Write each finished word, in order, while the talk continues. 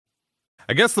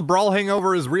I guess the brawl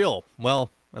hangover is real. Well,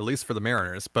 at least for the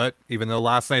Mariners. But even though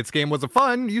last night's game wasn't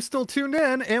fun, you still tuned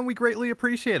in, and we greatly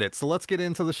appreciate it. So let's get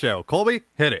into the show. Colby,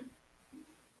 hit it.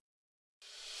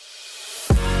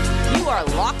 You are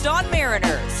Locked On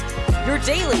Mariners, your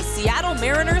daily Seattle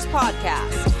Mariners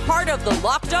podcast. Part of the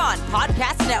Locked On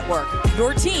Podcast Network,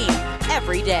 your team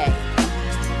every day.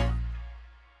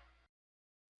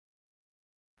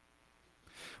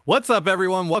 What's up,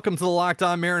 everyone? Welcome to the Locked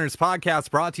On Mariners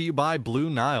podcast, brought to you by Blue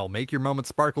Nile. Make your moments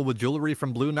sparkle with jewelry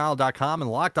from BlueNile.com,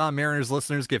 and Locked On Mariners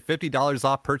listeners get $50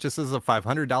 off purchases of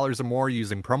 $500 or more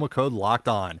using promo code Locked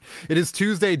On. It is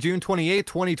Tuesday, June 28,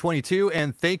 2022,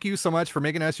 and thank you so much for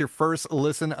making us your first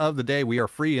listen of the day. We are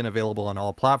free and available on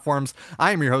all platforms.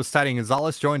 I am your host, Tidy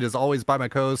Gonzalez, joined as always by my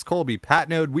co-host, Colby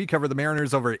Patnode. We cover the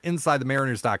Mariners over at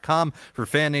InsideTheMariners.com. For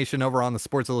Fan Nation over on the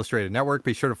Sports Illustrated Network,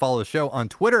 be sure to follow the show on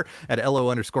Twitter at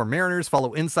LO_Mariners.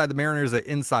 Follow Inside the Mariners at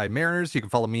Inside Mariners. You can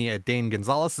follow me at Dane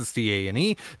Gonzalez, that's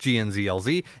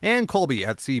DaneGNZLZ, and Colby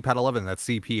at CPAT11, that's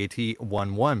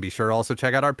CPAT11. Be sure to also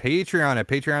check out our Patreon at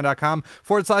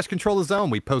patreon.com/Control the Zone.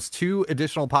 We post 2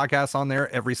 additional podcasts on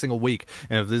there every single week.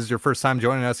 And if this is your first time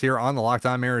joining us here on the Locked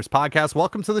On Mariners podcast,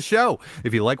 welcome to the show.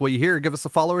 If you like what you hear, give us a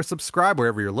follow or subscribe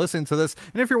wherever you're listening to this.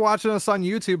 And if you're watching us on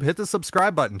YouTube, hit the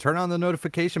subscribe button, turn on the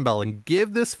notification bell, and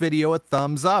give this video a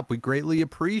thumbs up. We greatly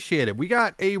appreciate it. We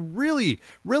got a really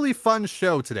fun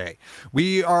show today.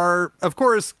 We are, of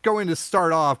course, going to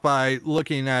start off by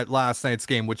looking at last night's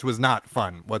game, which was not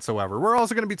fun whatsoever. We're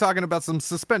also going to be talking about some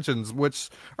suspensions, which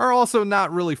are also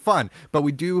not really fun, but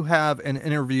we do have an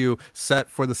interview set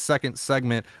for the second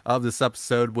segment of this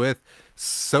episode with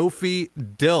Sophie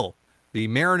Dill, the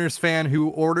Mariners fan who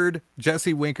ordered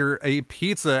Jesse Winker a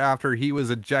pizza after he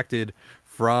was ejected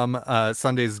from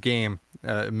Sunday's game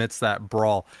amidst that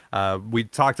brawl. We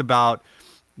talked about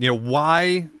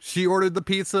why she ordered the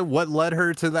pizza, what led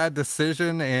her to that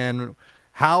decision, and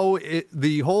how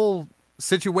the whole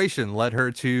situation led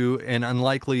her to an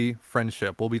unlikely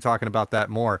friendship. We'll be talking about that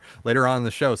more later on in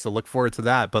the show, so look forward to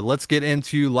that. But let's get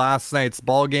into last night's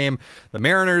ball game. The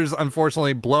Mariners,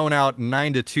 unfortunately, blown out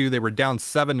 9-2. They were down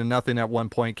 7-0 at one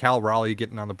point. Cal Raleigh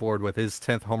getting on the board with his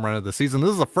 10th home run of the season.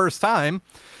 This is the first time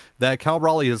that Cal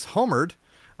Raleigh has homered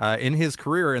in his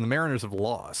career, and the Mariners have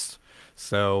lost.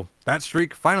 So that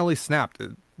streak finally snapped.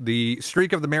 The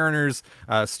streak of the Mariners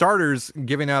starters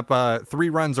giving up 3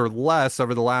 runs or less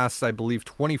over the last, I believe,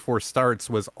 24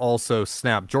 starts was also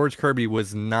snapped. George Kirby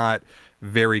was not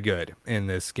very good in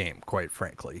this game, quite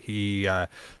frankly. He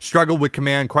struggled with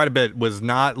command quite a bit, was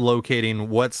not locating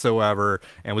whatsoever,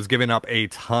 and was giving up a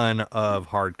ton of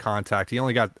hard contact. He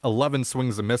only got 11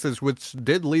 swings and misses, which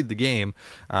did lead the game,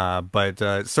 but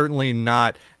certainly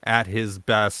not at his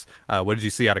best. What did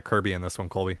you see out of Kirby in this one,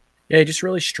 Colby? Yeah, he just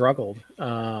really struggled.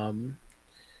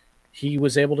 He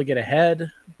was able to get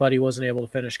ahead, but he wasn't able to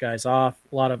finish guys off.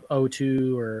 A lot of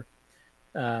 0-2 or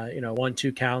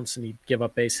 1-2 counts, and he'd give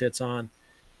up base hits on.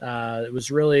 It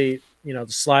was really, the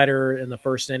slider in the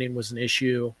first inning was an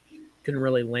issue. Couldn't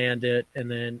really land it. And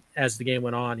then as the game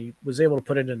went on, he was able to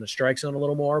put it in the strike zone a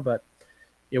little more, but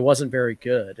it wasn't very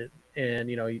good. And,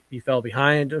 he fell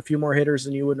behind a few more hitters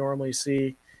than you would normally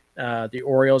see. The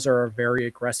Orioles are a very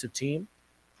aggressive team.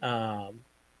 And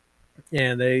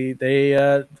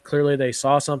they clearly they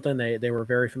saw something. They were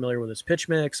very familiar with his pitch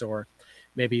mix, or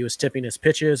maybe he was tipping his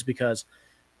pitches, because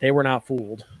they were not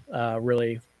fooled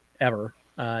really ever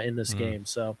in this game.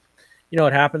 So,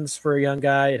 it happens for a young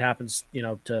guy. It happens,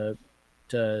 to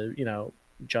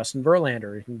Justin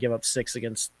Verlander. He can give up 6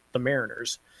 against the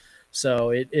Mariners. So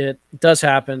it does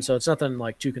happen. So it's nothing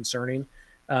like too concerning.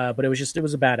 But it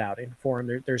was a bad outing for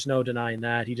him. There's no denying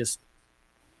that. He just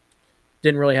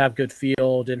didn't really have good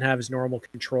feel, didn't have his normal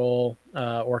control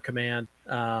or command.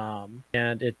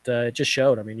 And it just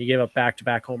showed. I mean, he gave up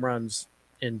back-to-back home runs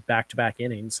in back-to-back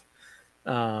innings.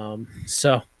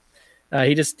 So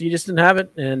he just didn't have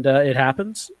it, and it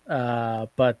happens.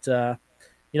 But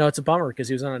it's a bummer, because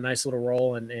he was on a nice little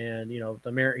roll, and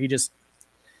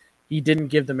he didn't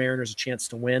give the Mariners a chance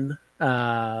to win.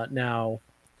 Now,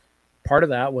 part of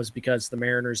that was because the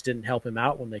Mariners didn't help him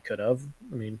out when they could have.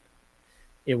 I mean,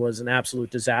 it was an absolute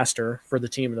disaster for the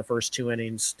team in the first 2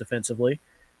 innings defensively.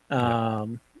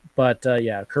 But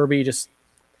Kirby just,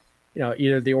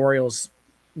 either the Orioles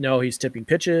know he's tipping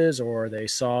pitches, or they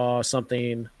saw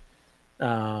something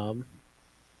in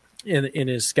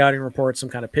his scouting report, some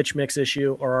kind of pitch mix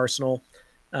issue or arsenal,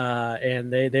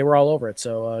 and they were all over it.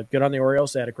 So good on the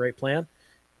Orioles. They had a great plan,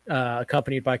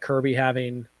 accompanied by Kirby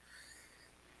having,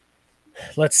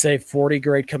 let's say, 40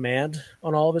 grade command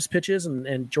on all of his pitches.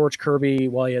 And George Kirby,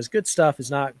 while he has good stuff,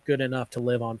 is not good enough to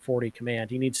live on 40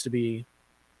 command. He needs to be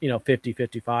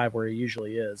 50-55 where he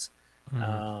usually is.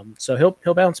 So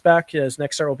he'll bounce back. His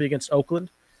next start will be against Oakland.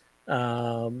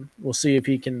 We'll see if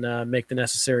he can make the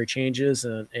necessary changes,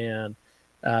 and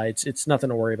it's nothing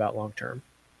to worry about long term.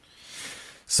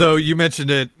 So you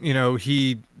mentioned it,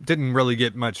 he didn't really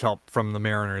get much help from the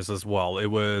Mariners as well. It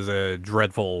was a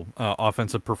dreadful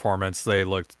offensive performance. They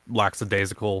looked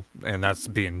lackadaisical, and that's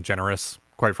being generous,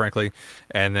 quite frankly.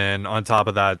 And then on top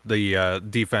of that, the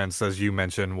defense, as you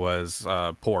mentioned, was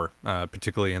poor,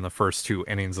 particularly in the first 2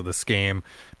 innings of this game,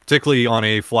 particularly on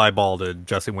a fly ball to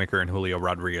Jesse Winker and Julio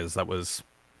Rodriguez that was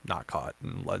not caught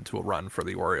and led to a run for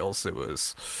the Orioles. It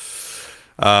was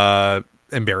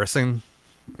embarrassing.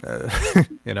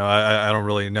 I don't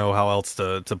really know how else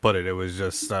to put it. It was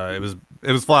just it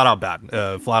was flat out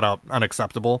bad, flat out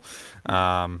unacceptable.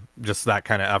 Just that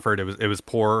kind of effort. It was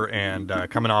poor, and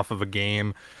coming off of a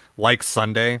game like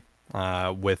Sunday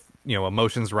with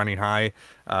emotions running high,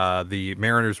 the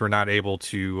Mariners were not able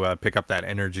to pick up that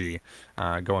energy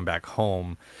going back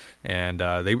home. And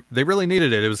they really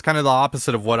needed it. It was kind of the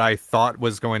opposite of what I thought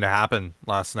was going to happen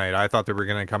last night. I thought they were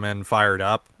going to come in fired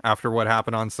up after what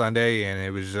happened on Sunday, and it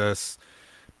was just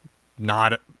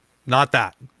not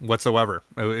that whatsoever.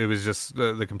 It was just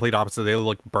the complete opposite. They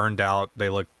looked burned out. They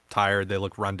looked tired. They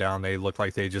looked run down. They looked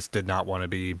like they just did not want to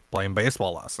be playing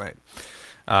baseball last night.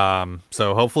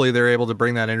 So hopefully they're able to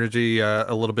bring that energy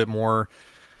a little bit more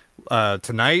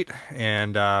tonight,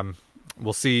 and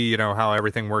we'll see, how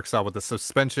everything works out with the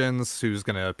suspensions, who's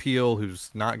going to appeal, who's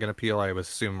not going to appeal. I would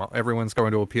assume everyone's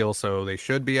going to appeal, so they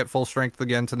should be at full strength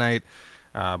again tonight.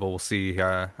 But we'll see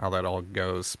how that all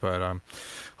goes. But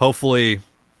hopefully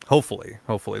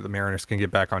the Mariners can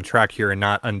get back on track here and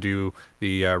not undo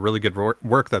the really good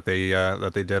work that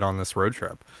they did on this road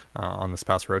trip, on this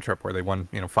past road trip where they won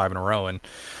 5 in a row and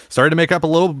started to make up a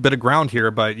little bit of ground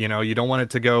here. But you don't want it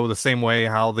to go the same way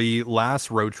how the last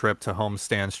road trip to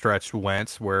homestand stretch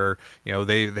went, where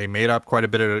they made up quite a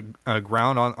bit of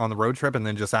ground on the road trip and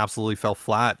then just absolutely fell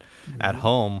flat at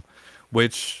home,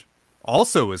 which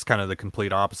also is kind of the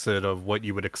complete opposite of what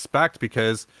you would expect,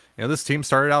 because this team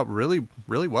started out really,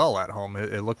 really well at home.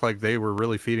 It looked like they were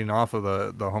really feeding off of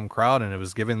the home crowd, and it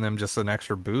was giving them just an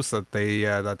extra boost that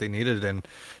they needed. And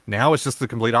now it's just the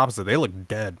complete opposite. They look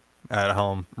dead at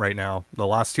home right now. The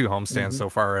last 2 homestands so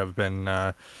far have been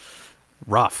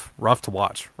rough to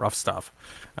watch, rough stuff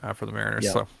for the Mariners.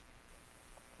 Yeah. So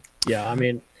yeah, I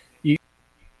mean, you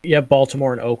have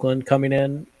Baltimore and Oakland coming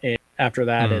in, and after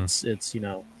that it's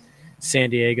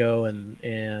San Diego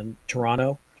and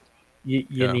Toronto. You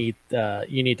need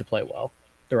to play well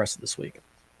the rest of this week.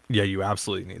 Yeah, you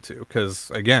absolutely need to,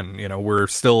 because again, we're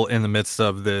still in the midst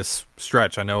of this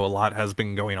stretch. I know a lot has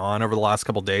been going on over the last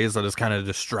couple of days that is kind of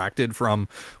distracted from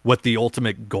what the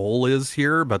ultimate goal is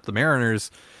here, but the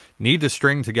Mariners need to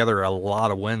string together a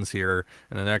lot of wins here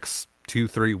in the next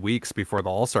 2-3 weeks before the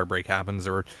All-Star break happens,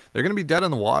 or they're going to be dead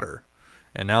in the water.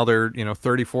 And now they're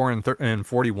 34 and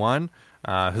 41.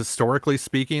 Historically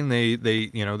speaking,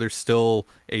 there's still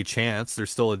a chance. There's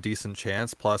still a decent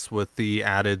chance. Plus, with the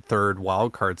added third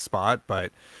wild card spot,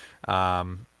 but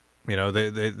they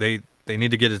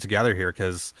need to get it together here,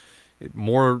 because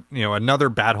another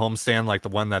bad homestand like the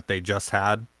one that they just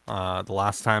had the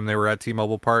last time they were at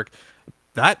T-Mobile Park,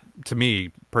 that to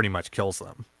me pretty much kills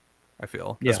them. I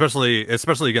feel, especially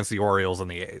against the Orioles and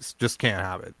the A's. Just can't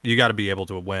have it. You got to be able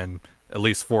to win at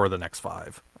least 4 of the next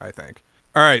 5, I think.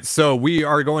 All right, so we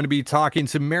are going to be talking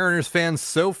to Mariners fan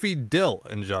Sophie Dill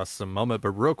in just a moment,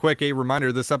 but real quick, a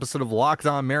reminder, this episode of Locked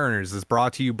On Mariners is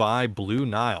brought to you by Blue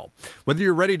Nile. Whether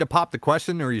you're ready to pop the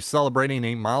question or you're celebrating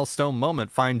a milestone moment,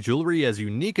 find jewelry as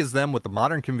unique as them with the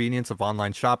modern convenience of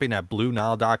online shopping at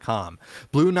BlueNile.com.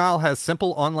 Blue Nile has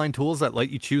simple online tools that let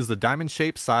you choose the diamond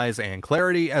shape, size, and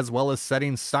clarity, as well as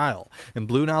setting style. And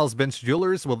Blue Nile's bench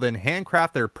jewelers will then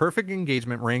handcraft their perfect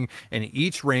engagement ring, and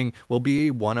each ring will be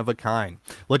one of a kind.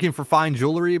 Looking for fine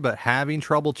jewelry but having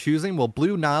trouble choosing? Well,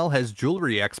 Blue Nile has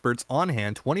jewelry experts on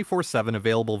hand 24/7,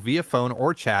 available via phone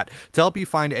or chat to help you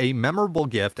find a memorable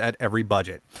gift at every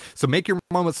budget. So make your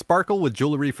moment sparkle with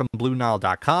jewelry from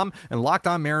BlueNile.com, and Locked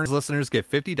On Mariners listeners get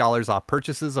 $50 off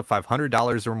purchases of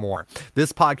 $500 or more.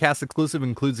 This podcast exclusive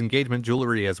includes engagement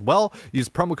jewelry as well. Use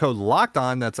promo code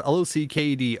LOCKEDON, that's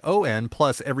LOCKEDON,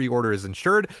 plus every order is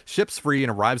insured, ships free,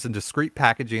 and arrives in discreet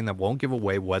packaging that won't give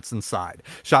away what's inside.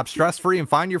 Shop stress-free and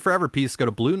find your forever piece. Go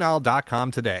to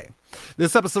BlueNile.com today.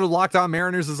 This episode of Locked On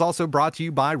Mariners is also brought to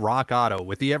you by Rock Auto.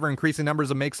 With the ever-increasing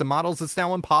numbers of makes and models, it's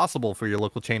now impossible for your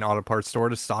local chain auto parts store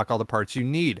to stock all the parts you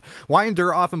need. Why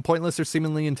endure often pointless or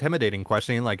seemingly intimidating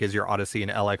questioning like is your Odyssey an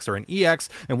LX or an EX,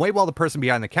 and wait while the person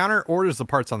behind the counter orders the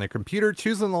parts on their computer,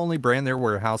 choosing the only brand their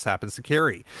warehouse happens to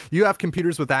carry. You have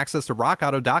computers with access to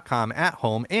rockauto.com at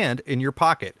home and in your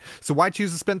pocket. So why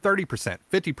choose to spend 30%,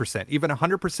 50%, even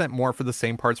 100% more for the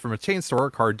same parts from a chain store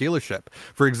or car dealership?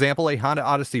 For example, a Honda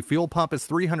Odyssey fuel pump is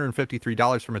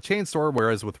 $353 from a chain store,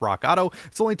 whereas with Rock Auto,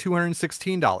 it's only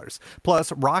 $216.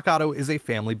 Plus, Rock Auto is a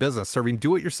family business serving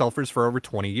do-it-yourselfers for over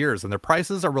 20 years, and their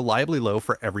prices are reliably low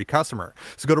for every customer.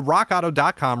 So go to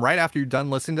rockauto.com right after you're done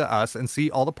listening to us and see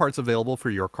all the parts available for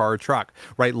your car or truck.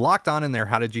 Write Locked On in there,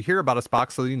 how did you hear about us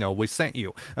box, so you know we sent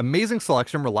you. Amazing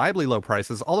selection, reliably low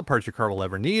prices, all the parts your car will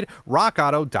ever need.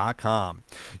 rockauto.com.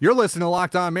 You're listening to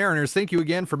Locked On Mariners. Thank you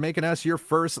again for making us your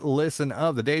first listen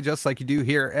of the day, just like you do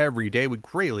here every day. We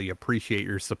greatly appreciate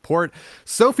your support.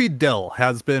 Sophie Dill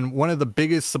has been one of the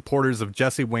biggest supporters of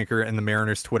Jesse Winker in the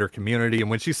Mariners Twitter community, and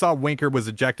when she saw Winker was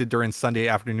ejected during Sunday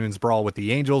afternoon's brawl with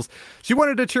the Angels, she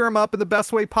wanted to cheer him up in the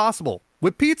best way possible,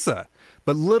 with pizza.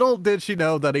 But little did she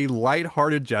know that a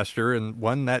lighthearted gesture, and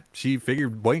one that she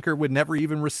figured Winker would never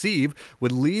even receive,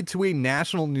 would lead to a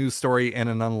national news story and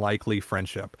an unlikely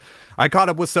friendship. I caught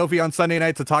up with Sophie on Sunday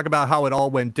night to talk about how it all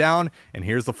went down, and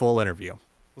here's the full interview.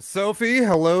 Well, Sophie,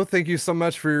 hello. Thank you so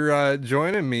much for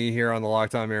joining me here on the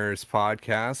Locked On Mariners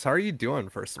podcast. How are you doing,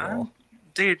 first of all?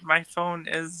 Dude, my phone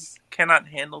cannot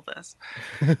handle this.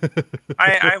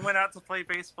 I went out to play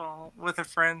baseball with a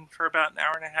friend for about an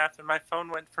hour and a half, and my phone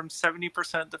went from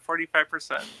 70% to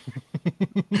 45%.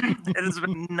 It has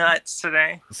been nuts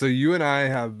today. So you and I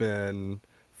have been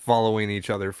following each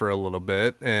other for a little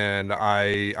bit, and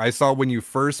I saw when you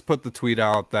first put the tweet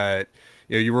out that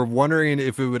you were wondering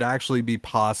if it would actually be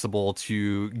possible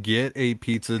to get a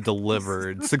pizza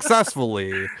delivered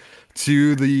successfully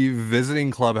to the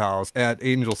visiting clubhouse at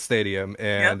Angel Stadium.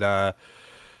 And, I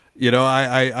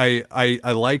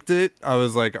liked it. I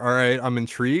was like, all right, I'm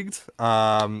intrigued.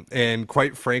 And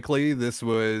quite frankly, this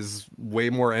was way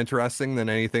more interesting than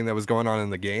anything that was going on in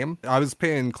the game. I was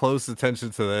paying close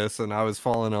attention to this, and I was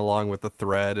following along with the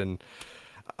thread. And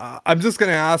I'm just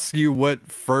going to ask you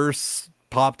what first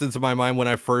popped into my mind when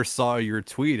I first saw your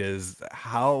tweet is,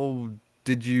 how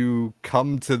did you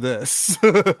come to this?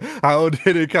 How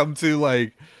did it come to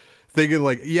like thinking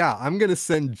like, yeah, I'm gonna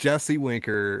send Jesse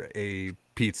Winker a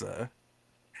pizza?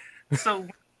 So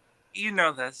you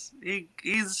know this.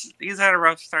 He's had a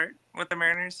rough start with the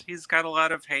Mariners. He's got a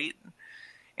lot of hate.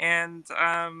 And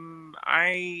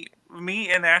me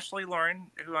and Ashley Lauren,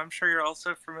 who I'm sure you're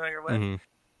also familiar with,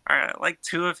 are like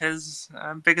two of his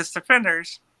biggest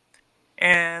defenders.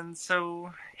 And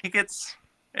so he gets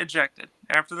ejected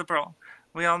after the brawl.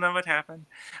 We all know what happened.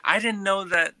 I didn't know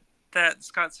that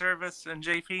Scott Service and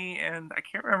JP and I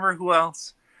can't remember who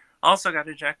else also got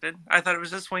ejected. I thought it was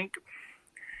just Wink.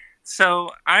 So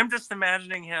I'm just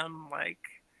imagining him like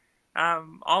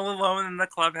all alone in the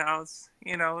clubhouse,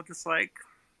 just like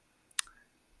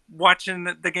watching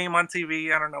the game on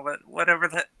TV. I don't know whatever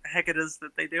the heck it is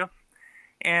that they do.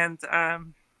 And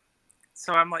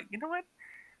so I'm like, you know what?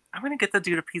 I'm gonna get the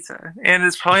dude a pizza, and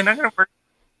it's probably not gonna work.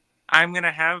 I'm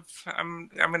gonna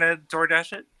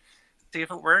DoorDash it, see if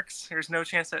it works. There's no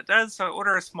chance that it does, so I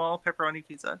order a small pepperoni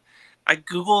pizza. I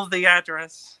Google the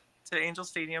address to Angel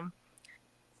Stadium,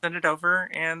 send it over,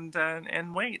 and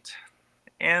wait.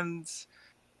 And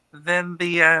then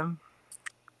the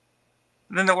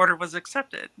order was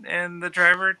accepted, and the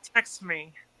driver texts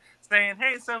me saying,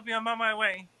 "Hey, Sophie, I'm on my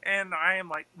way." And I am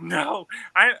like, "No,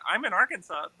 I'm in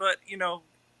Arkansas, but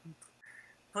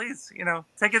please,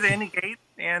 take it to any gate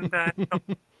and the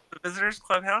visitors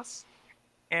clubhouse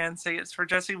and say it's for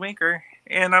Jesse Winker."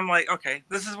 And I'm like, okay,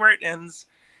 this is where it ends.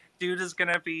 Dude is going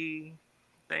to be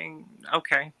saying,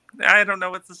 okay, I don't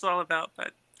know what this is all about,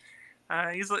 but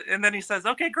and then he says,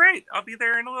 okay, great. I'll be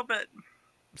there in a little bit.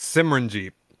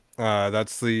 Simranjeet.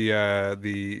 That's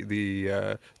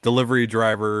the delivery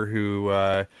driver who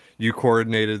you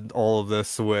coordinated all of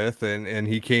this with, and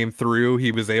he came through.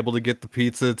 He was able to get the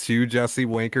pizza to Jesse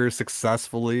Winker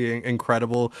successfully.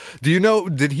 Incredible. Do you know,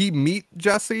 did he meet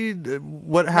Jesse?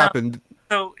 What happened?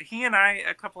 So he and I,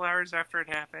 a couple hours after it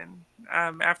happened,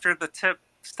 after the tip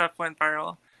stuff went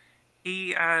viral,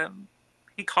 he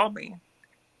called me.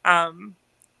 Let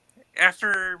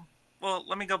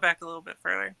me go back a little bit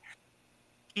further.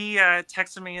 He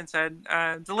texted me and said,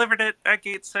 delivered it at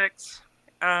gate 6.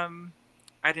 I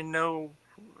didn't know.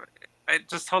 I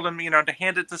just told him, to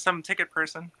hand it to some ticket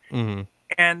person. Mm-hmm.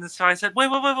 And so I said,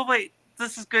 wait.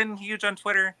 This is good and huge on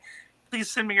Twitter. please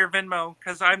send me your Venmo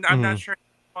because I'm not sure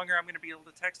how longer I'm going to be able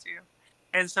to text you.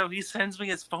 And so he sends me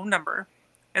his phone number.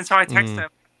 And so I text him,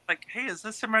 like, hey, is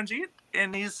this Simranjit?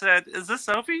 And he said, is this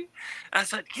Sophie? I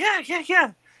said,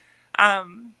 yeah.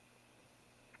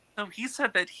 So he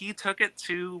said that he took it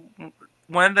to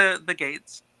one of the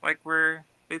gates, like where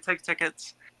they take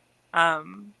tickets.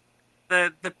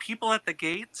 The people at the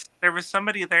gates, there was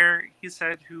somebody there, he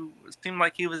said, who seemed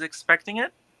like he was expecting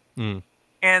it.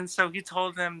 And so he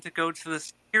told them to go to the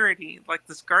security, like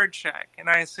this guard shack. And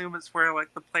I assume it's where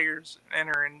like the players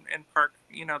enter and park,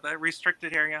 the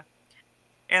restricted area.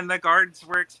 And the guards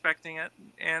were expecting it,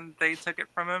 and they took it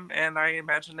from him. And I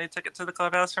imagine they took it to the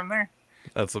clubhouse from there.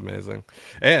 That's amazing.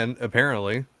 And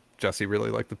apparently, Jesse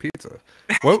really liked the pizza.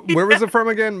 Where was it from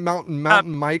again?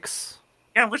 Mountain Mike's?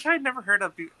 Yeah, which I had never heard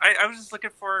of. I was just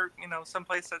looking for,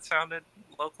 someplace that sounded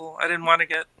local. I didn't want to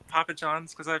get Papa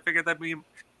John's because I figured that'd be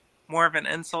more of an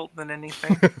insult than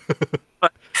anything.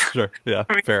 But sure, yeah,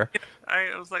 fair. I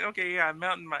was like, okay, yeah,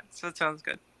 Mountain Mike's. That sounds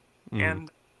good. And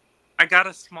I got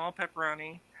a small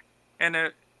pepperoni,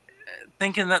 and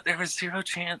thinking that there was zero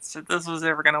chance that this was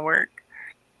ever going to work.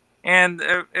 And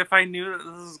if I knew that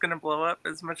this was going to blow up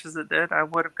as much as it did, I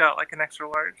would have got like an extra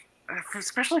large. I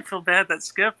especially feel bad that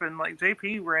Skip and like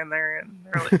JP were in there, and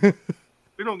they're like,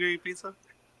 we don't get you pizza.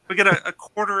 We get a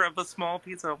quarter of a small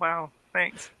pizza. Wow,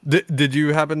 thanks. Did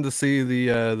you happen to see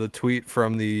the tweet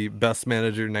from the Best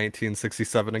Manager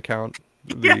 1967 account?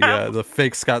 The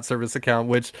fake Scott Service account,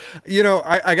 which,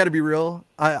 I got to be real.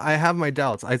 I have my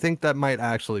doubts. I think that might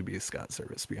actually be Scott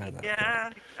Service behind that.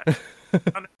 Yeah.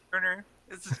 On a burner.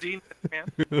 It's a genius,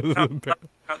 man.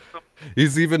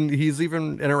 He's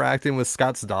even interacting with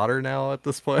Scott's daughter now at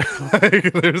this point. Like,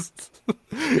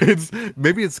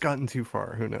 maybe it's gotten too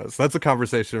far. Who knows? That's a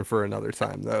conversation for another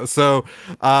time, though. So,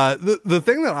 the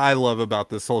thing that I love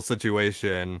about this whole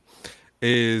situation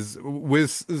is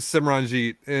with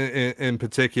Simranjit in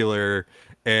particular,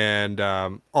 and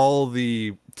all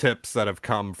the tips that have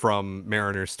come from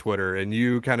Mariners Twitter, and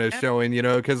you kind of showing,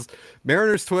 because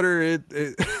Mariners Twitter,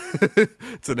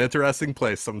 it's an interesting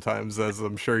place sometimes, as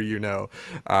I'm sure you know.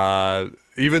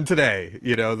 Even today,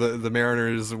 the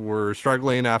Mariners were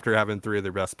struggling after having 3 of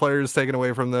their best players taken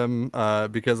away from them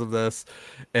because of this.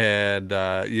 And,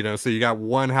 so you got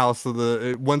one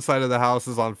side of the house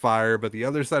is on fire, but the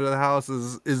other side of the house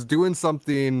is doing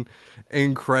something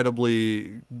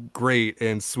incredibly great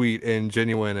and sweet and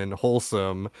genuine and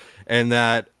wholesome. And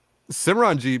that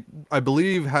Simranjit, I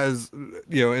believe, has,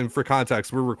 and for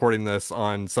context, we're recording this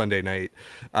on Sunday night,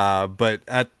 but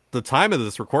at the time of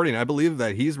this recording, I believe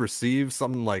that he's received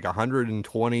something like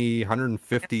 120,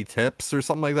 150 tips or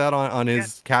something like that on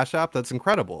his Cash App. That's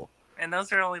incredible. And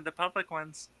those are only the public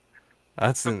ones.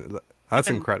 That's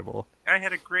incredible. I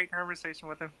had a great conversation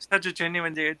with him. Such a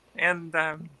genuine dude. And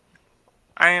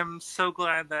I am so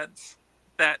glad that's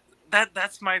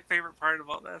my favorite part of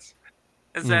all this,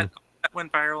 is that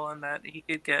went viral and that he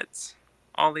could get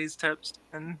all these tips.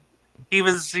 And he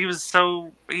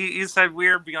said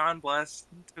we're beyond blessed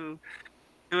to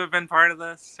have been part of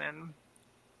this. And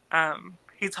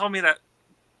he told me that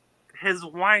his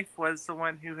wife was the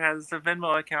one who has the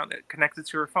Venmo account connected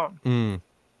to her phone.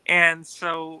 And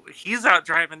so he's out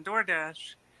driving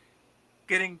DoorDash,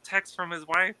 getting texts from his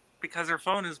wife because her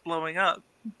phone is blowing up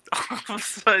all of a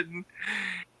sudden.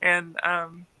 And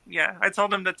I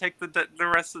told him to take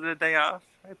the rest of the day off.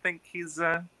 I think he's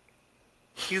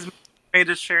made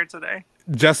his share today.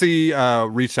 Jesse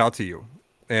reached out to you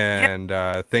and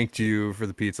thanked you for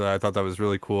the pizza. I thought that was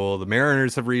really cool. The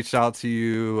Mariners have reached out to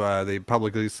you. They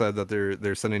publicly said that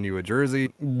they're sending you a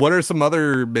jersey. What are some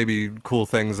other maybe cool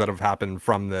things that have happened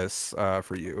from this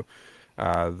for you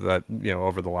that,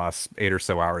 over the last 8 or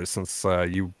so hours since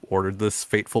you ordered this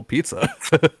fateful pizza?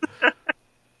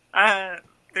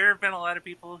 There have been a lot of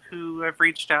people who have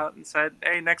reached out and said,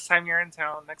 hey, next time you're in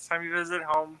town, next time you visit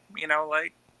home,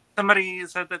 like somebody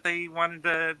said that they wanted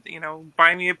to,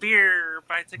 buy me a beer, or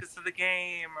buy tickets to the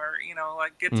game, or,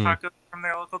 get tacos from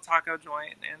their local taco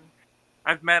joint. And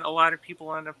I've met a lot of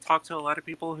people and have talked to a lot of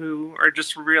people who are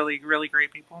just really, really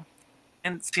great people.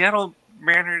 And Seattle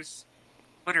Mariners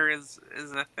Twitter is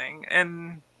a thing.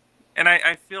 And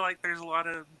I feel like there's a lot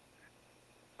of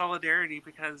solidarity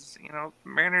because,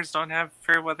 Mariners don't have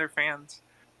fair weather fans.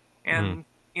 And,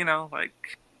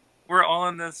 we're all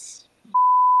in this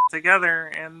together,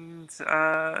 and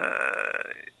I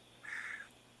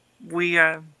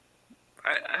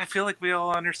feel like we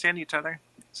all understand each other.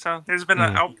 So there's been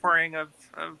an outpouring of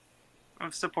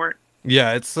support.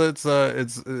 Yeah,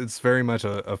 it's very much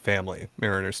a family,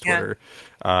 Mariners Yeah. Twitter.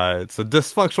 It's a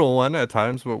dysfunctional one at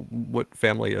times, but what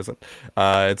family isn't?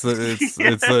 It's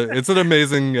an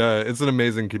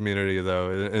amazing community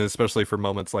though, and especially for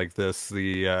moments like this,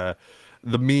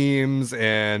 the memes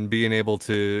and being able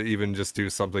to even just do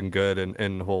something good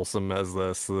and wholesome as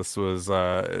this was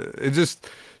it just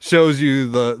shows you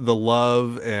the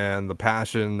love and the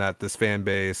passion that this fan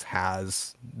base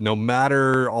has, no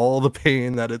matter all the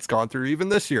pain that it's gone through, even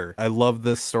this year. I love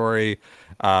this story.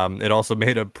 It also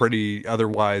made a pretty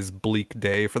otherwise bleak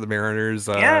day for the Mariners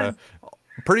Yeah.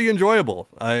 pretty enjoyable.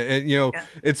 And, Yeah.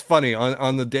 it's funny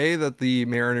on the day that the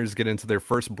Mariners get into their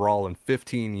first brawl in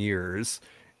 15 years.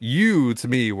 You, to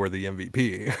me, were the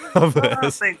MVP of Oh,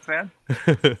 this. thanks, man.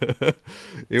 It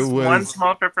Just one was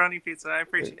small pepperoni pizza. I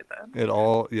appreciate that.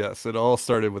 it all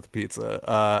started with pizza.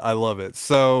 I love it.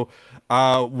 So,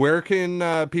 where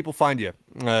can people find you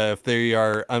if they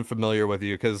are unfamiliar with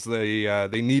you? Because they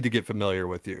need to get familiar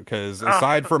with you. Because Oh,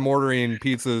 aside from ordering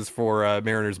pizzas for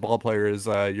Mariners ball players,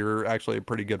 you're actually a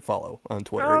pretty good follow on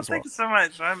Twitter oh, as well. thank you so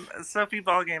much. I'm Sophie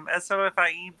Ballgame,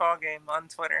 SOFIE Ballgame on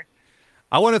Twitter.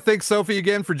 I want to thank Sophie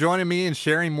again for joining me and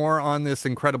sharing more on this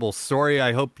incredible story.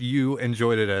 I hope you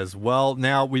enjoyed it as well.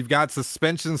 Now, we've got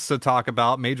suspensions to talk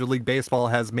about. Major League Baseball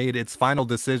has made its final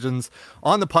decisions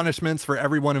on the punishments for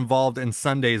everyone involved in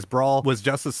Sunday's brawl. Was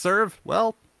justice served?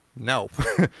 Well, no.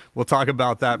 We'll talk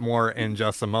about that more in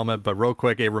just a moment. But real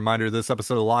quick, a reminder, this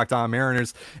episode of Locked On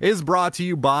Mariners is brought to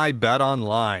you by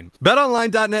BetOnline.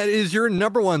 BetOnline.net is your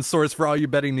number one source for all your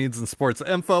betting needs and sports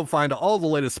info. Find all the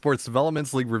latest sports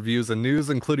developments, league reviews, and news,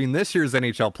 including this year's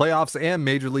NHL playoffs and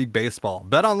Major League Baseball.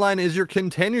 BetOnline is your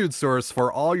continued source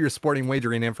for all your sporting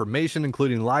wagering information,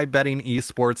 including live betting,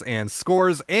 esports, and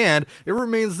scores. And it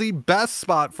remains the best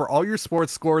spot for all your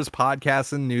sports scores,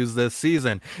 podcasts, and news this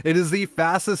season. It is the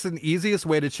fastest and easiest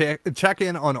way to check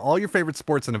in on all your favorite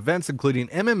sports and events, including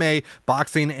MMA,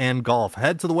 boxing, and golf.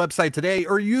 Head to the website today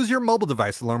or use your mobile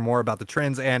device to learn more about the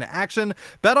trends and action.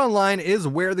 BetOnline is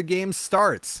where the game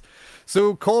starts.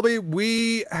 So, Colby,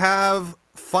 we have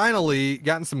finally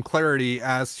gotten some clarity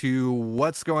as to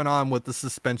what's going on with the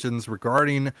suspensions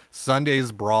regarding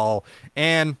Sunday's brawl.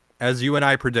 And as you and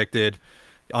I predicted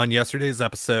on yesterday's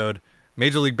episode,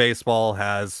 Major League Baseball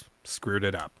has screwed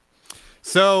it up.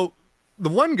 So, the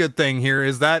one good thing here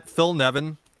is that Phil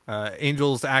Nevin,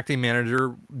 Angels acting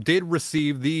manager, did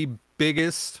receive the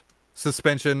biggest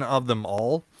suspension of them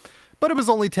all, but it was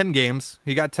only 10 games.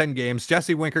 He got 10 games.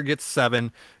 Jesse Winker gets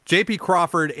 7. JP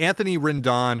Crawford, Anthony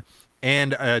Rendon,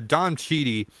 and Don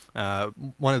Cheedy,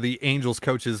 one of the Angels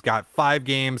coaches, got 5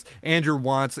 games. Andrew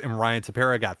Wantz and Ryan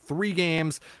Tepera got 3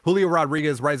 games. Julio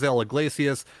Rodriguez, Raisel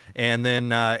Iglesias, and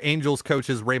then Angels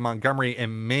coaches Ray Montgomery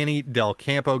and Manny Del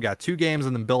Campo got 2 games,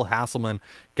 and then Bill Hasselman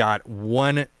got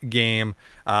 1 game.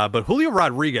 But Julio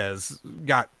Rodriguez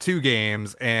got 2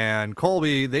 games, and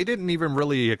Colby, they didn't even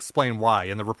really explain why.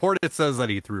 In the report, it says that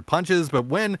he threw punches, but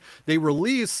when they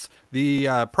released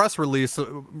the press release,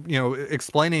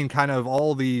 explaining kind of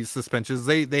all the suspensions,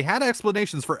 they had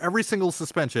explanations for every single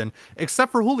suspension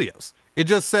except for Julio's. It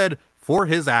just said for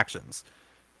his actions.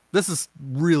 This is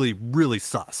really, really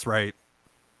sus, right?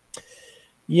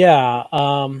 Yeah.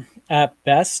 At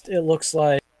best, it looks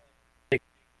like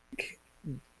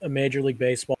a Major League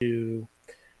Baseball to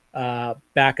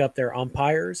back up their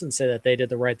umpires and say that they did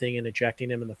the right thing in ejecting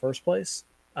him in the first place.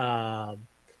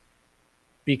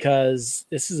 Because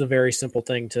this is a very simple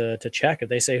thing to check. If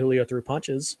they say Julio threw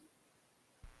punches,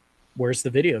 where's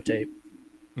the videotape?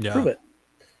 Yeah. Prove it.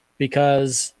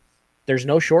 Because there's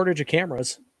no shortage of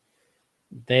cameras.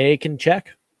 They can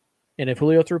check. And if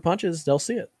Julio threw punches, they'll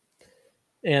see it.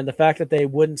 And the fact that they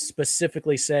wouldn't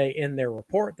specifically say in their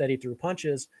report that he threw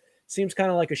punches seems kind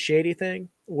of like a shady thing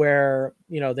where,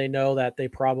 they know that they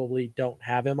probably don't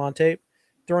have him on tape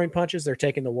throwing punches. They're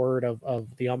taking the word of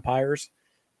the umpires.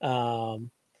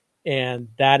 And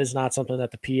that is not something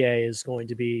that the PA is going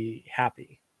to be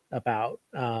happy about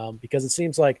because it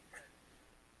seems like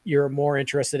you're more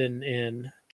interested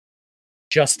in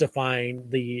justifying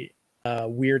the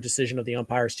weird decision of the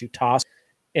umpires to toss,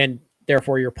 and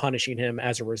therefore you're punishing him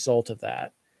as a result of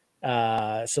that.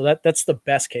 So that's the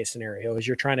best case scenario is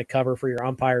you're trying to cover for your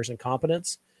umpire's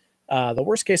incompetence. The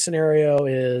worst case scenario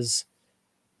is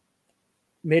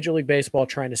Major League Baseball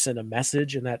trying to send a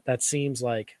message, and that seems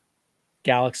like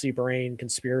galaxy brain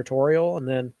conspiratorial. And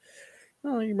then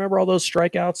you remember all those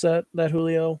strikeouts that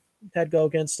Julio had go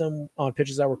against him on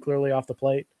pitches that were clearly off the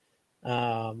plate.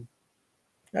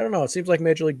 I don't know. It seems like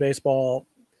Major League Baseball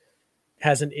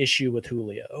has an issue with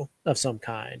Julio of some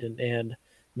kind. And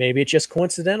maybe it's just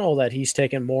coincidental that he's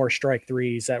taken more strike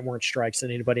threes that weren't strikes than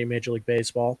anybody in Major League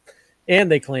Baseball.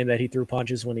 And they claim that he threw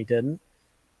punches when he didn't.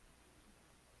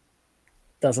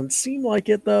 Doesn't seem like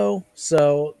it, though.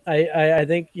 So I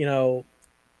think, I'll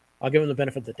give them the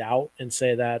benefit of the doubt and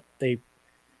say that they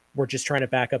were just trying to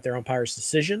back up their umpire's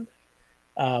decision.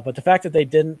 But the fact that they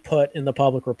didn't put in the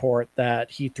public report that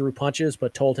he threw punches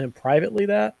but told him privately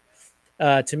that,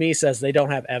 to me says they don't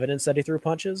have evidence that he threw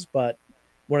punches, but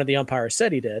one of the umpires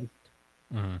said he did.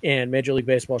 Mm-hmm. And Major League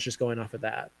Baseball is just going off of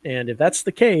that. And if that's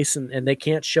the case and they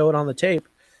can't show it on the tape,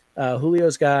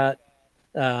 Julio's got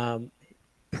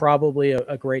probably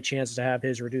a great chance to have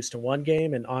his reduced to 1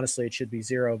 game. And honestly, it should be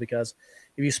 0, because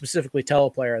if you specifically tell a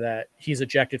player that he's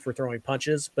ejected for throwing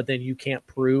punches, but then you can't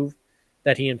prove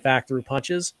that he in fact threw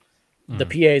punches, the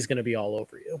PA is going to be all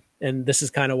over you. And this is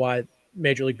kind of why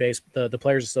Major League Baseball, the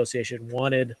Players Association,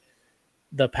 wanted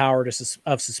the power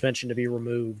of suspension to be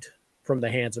removed from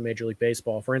the hands of Major League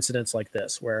Baseball for incidents like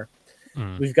this, where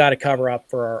we've got to cover up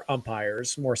for our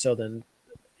umpires more so than,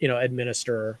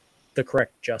 administer the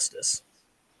correct justice.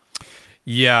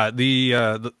 Yeah,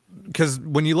 because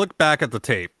when you look back at the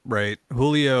tape, right,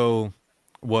 Julio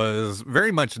was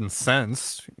very much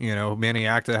incensed. Manny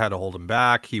Acta had to hold him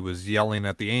back. He was yelling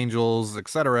at the Angels,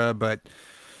 etc. But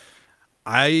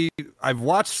I've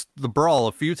watched the brawl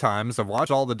a few times. I've watched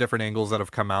all the different angles that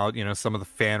have come out. Some of the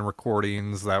fan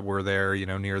recordings that were there,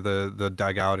 near the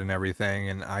dugout and everything.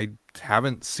 And I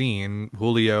haven't seen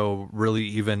Julio really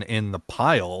even in the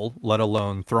pile, let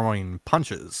alone throwing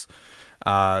punches.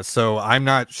 So I'm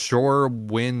not sure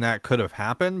when that could have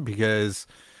happened, because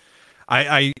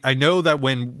I know that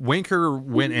when Winker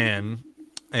went in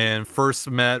and first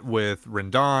met with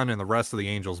Rendon and the rest of the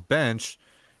Angels bench,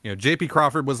 J.P.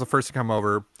 Crawford was the first to come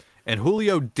over, and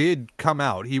Julio did come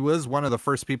out. He was one of the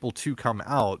first people to come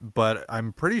out, but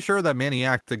I'm pretty sure that Manny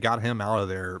Acta got him out of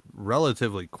there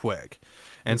relatively quick.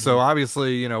 And so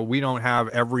obviously, we don't have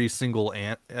every single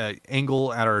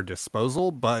angle at our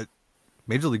disposal, but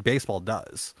Major League Baseball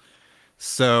does.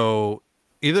 So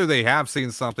either they have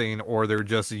seen something, or they're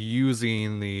just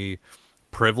using the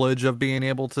privilege of being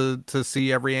able to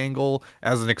see every angle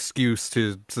as an excuse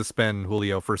to suspend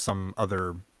Julio for some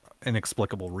other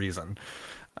inexplicable reason.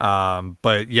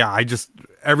 But yeah,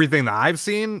 everything that I've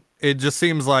seen, it just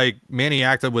seems like Manny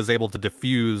Acta was able to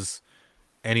diffuse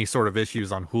any sort of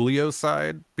issues on Julio's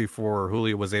side before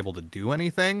Julio was able to do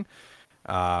anything.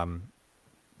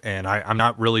 And I'm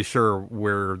not really sure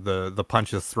where the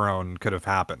punches thrown could have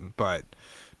happened, but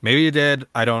maybe it did.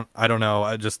 I don't know.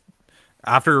 I just,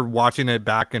 after watching it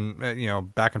back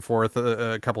and forth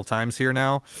a couple times here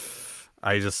now,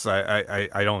 I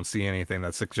don't see anything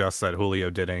that suggests that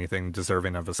Julio did anything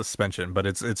deserving of a suspension, but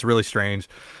it's really strange.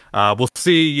 We'll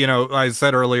see, I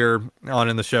said earlier on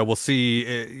in the show, we'll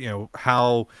see,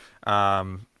 how,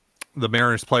 the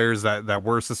Mariners players that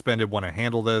were suspended want to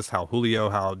handle this, how Julio,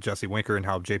 how Jesse Winker, and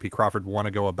how J.P. Crawford want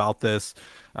to go about this.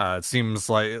 It seems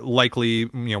likely,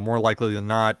 more likely than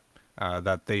not,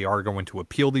 that they are going to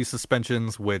appeal these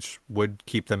suspensions, which would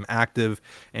keep them active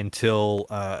until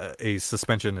a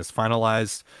suspension is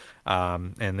finalized.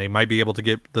 And they might be able to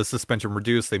get the suspension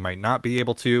reduced. They might not be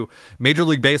able to. Major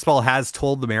League Baseball has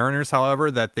told the Mariners,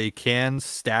 however, that they can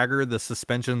stagger the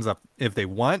suspensions up if they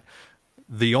want.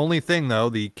 The only thing, though,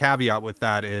 the caveat with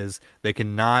that is they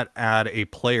cannot add a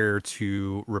player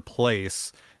to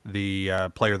replace the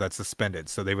player that's suspended.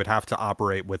 So they would have to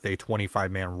operate with a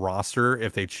 25-man roster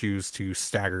if they choose to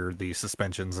stagger the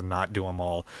suspensions and not do them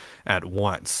all at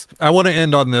once. I want to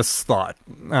end on this thought.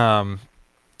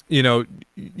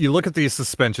 You look at these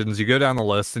suspensions, you go down the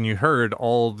list, and you heard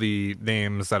all the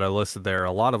names that I listed there.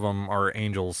 A lot of them are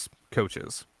Angels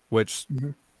coaches, which...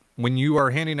 Mm-hmm. When you are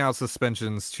handing out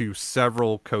suspensions to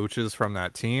several coaches from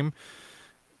that team,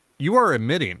 you are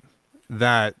admitting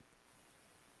that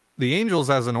the Angels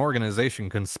as an organization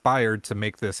conspired to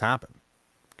make this happen,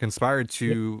 conspired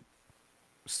to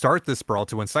start this brawl,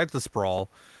 to incite this brawl,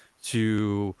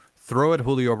 to throw at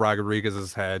Julio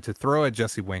Rodriguez's head, to throw at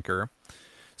Jesse Winker.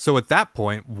 So at that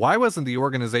point, why wasn't the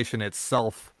organization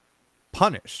itself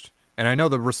punished? And I know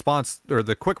the response, or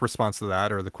the quick response to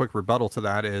that, or the quick rebuttal to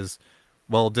that is,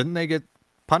 well, didn't they get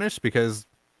punished because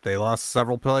they lost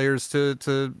several players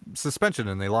to suspension,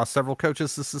 and they lost several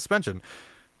coaches to suspension?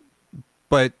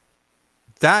 But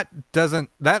that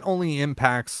only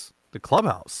impacts the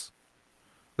clubhouse.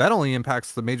 That only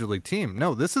impacts the major league team.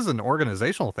 No, this is an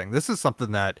organizational thing. This is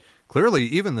something that clearly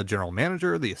even the general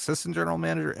manager, the assistant general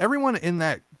manager, everyone in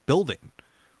that building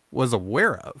was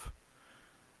aware of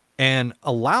and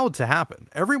allowed to happen.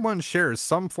 Everyone shares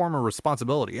some form of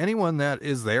responsibility. Anyone that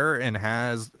is there and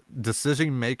has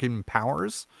decision-making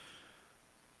powers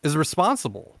is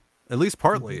responsible, at least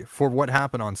partly, for what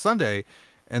happened on Sunday.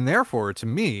 And therefore, to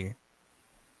me,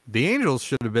 the Angels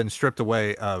should have been stripped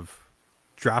away of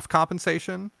draft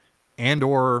compensation and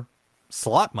or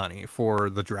slot money for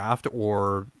the draft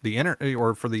or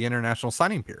for the international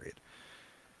signing period.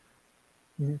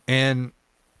 Mm-hmm. And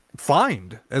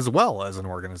fined as well as an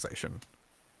organization.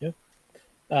 Yeah.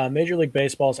 Major League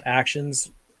Baseball's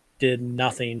actions did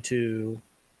nothing to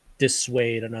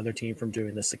dissuade another team from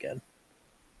doing this again.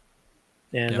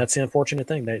 And that's the unfortunate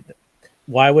thing.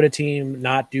 Why would a team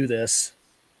not do this?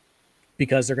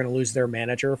 Because they're going to lose their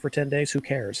manager for 10 days? Who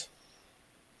cares?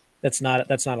 That's not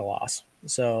a loss.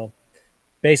 So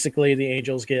basically the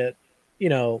Angels get,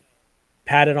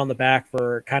 patted on the back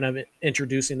for kind of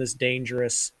introducing this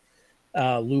dangerous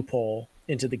loophole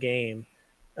into the game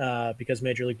because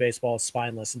Major League Baseball is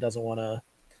spineless and doesn't want to,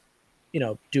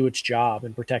 do its job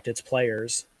and protect its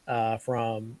players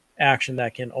from action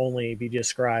that can only be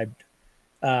described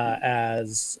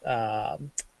as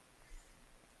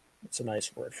what's a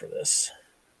nice word for this?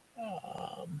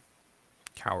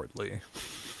 Cowardly.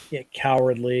 Yeah,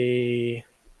 cowardly.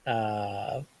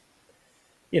 It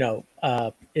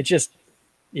just,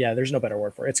 there's no better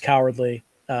word for it. It's cowardly.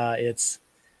 It's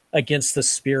against the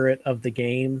spirit of the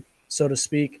game, so to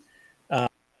speak.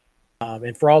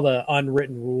 And for all the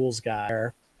unwritten rules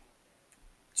guy,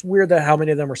 it's weird that how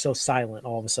many of them are so silent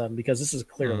all of a sudden, because this is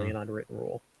clearly an unwritten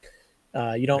rule.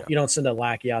 You don't send a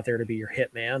lackey out there to be your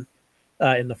hitman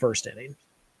in the first inning.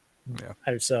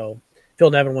 Yeah. So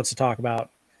Phil Nevin wants to talk about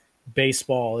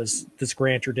baseball is this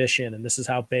grand tradition, and this is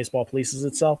how baseball polices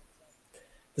itself.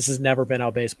 This has never been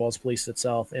how baseball has policed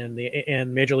itself, and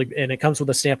Major League, and it comes with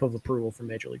a stamp of approval from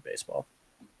Major League Baseball.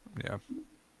 Yeah,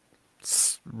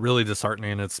 it's really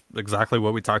disheartening. It's exactly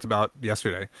what we talked about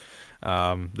yesterday.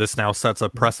 This now sets a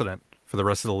precedent for the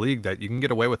rest of the league that you can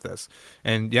get away with this,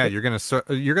 and you're gonna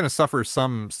suffer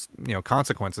some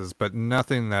consequences, but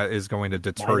nothing that is going to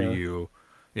deter you.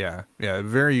 Yeah,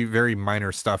 very, very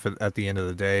minor stuff at the end of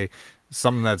the day.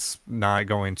 Something that's not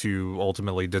going to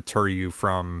ultimately deter you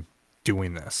from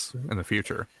doing this in the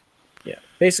future. Yeah,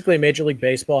 basically, Major League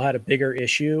Baseball had a bigger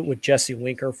issue with Jesse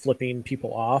Winker flipping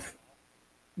people off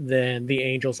than the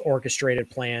Angels' orchestrated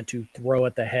plan to throw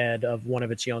at the head of one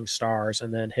of its young stars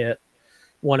and then hit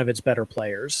one of its better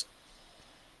players.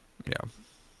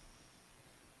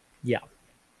 Yeah.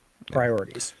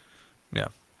 Priorities. Yeah.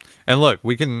 And look,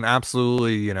 we can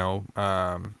absolutely,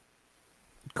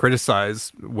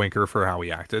 criticize Winker for how he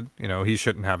acted. He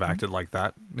shouldn't have acted like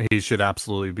that. He should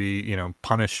absolutely be,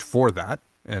 punished for that.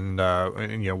 And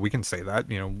we can say that,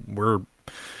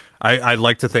 I'd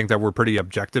like to think that we're pretty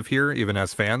objective here, even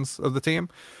as fans of the team,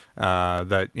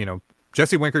 that,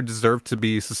 Jesse Winker deserved to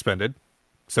be suspended.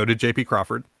 So did JP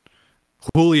Crawford.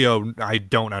 Julio, I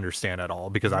don't understand at all,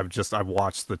 because I've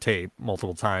watched the tape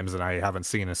multiple times and I haven't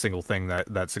seen a single thing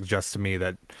that suggests to me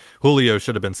that Julio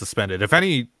should have been suspended. If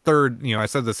any I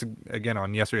said this again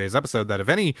on yesterday's episode, that if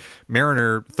any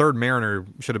third Mariner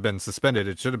should have been suspended,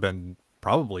 it should have been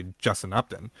probably Justin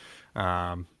Upton.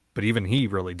 But even he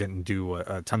really didn't do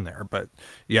a ton there. But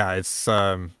it's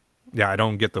I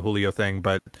don't get the Julio thing,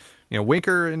 but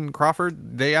Winker and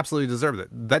Crawford, they absolutely deserved it.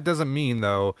 That doesn't mean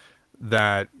though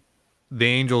that the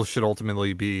Angels should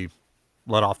ultimately be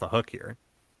let off the hook here.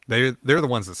 They're the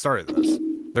ones that started this.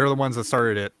 They're the ones that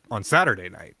started it on Saturday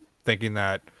night, thinking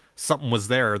that something was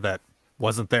there that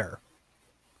wasn't there.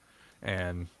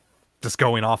 And just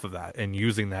going off of that and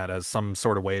using that as some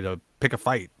sort of way to pick a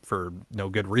fight for no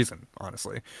good reason,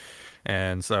 honestly.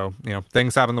 And so,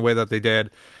 things happen the way that they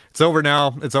did. It's over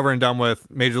now. It's over and done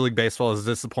with. Major League Baseball is as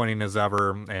disappointing as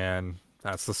ever, and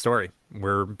that's the story.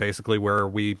 We're basically where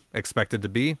we expected to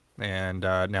be, and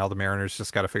now the Mariners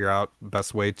just got to figure out the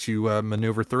best way to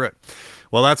maneuver through it.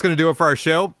 Well, that's going to do it for our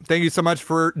show. Thank you so much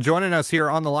for joining us here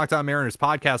on the Locked On Mariners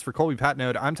podcast. For Colby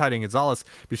Patnode, I'm Tidy Gonzalez.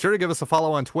 Be sure to give us a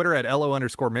follow on Twitter at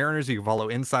LO_Mariners. You can follow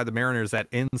Inside the Mariners at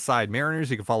Inside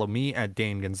Mariners. You can follow me at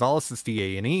Dane Gonzalez. It's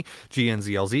DANE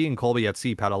GNZLZ, and Colby at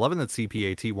CPAT11. That's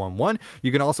CPAT11.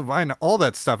 You can also find all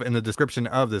that stuff in the description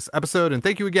of this episode. And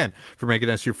thank you again for making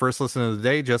us your first listen of the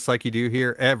day, just like you do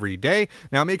here every day.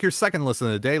 Now make your second listen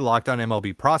of the day Locked On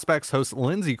MLB Prospects. Host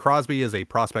Lindsey Crosby is a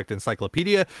prospect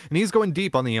encyclopedia, and he's going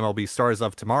deep on the MLB stars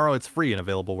of tomorrow. It's free and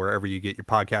available wherever you get your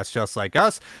podcasts, just like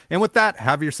us. And with that,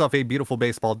 have yourself a beautiful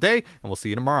baseball day, and we'll see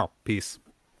you tomorrow. Peace.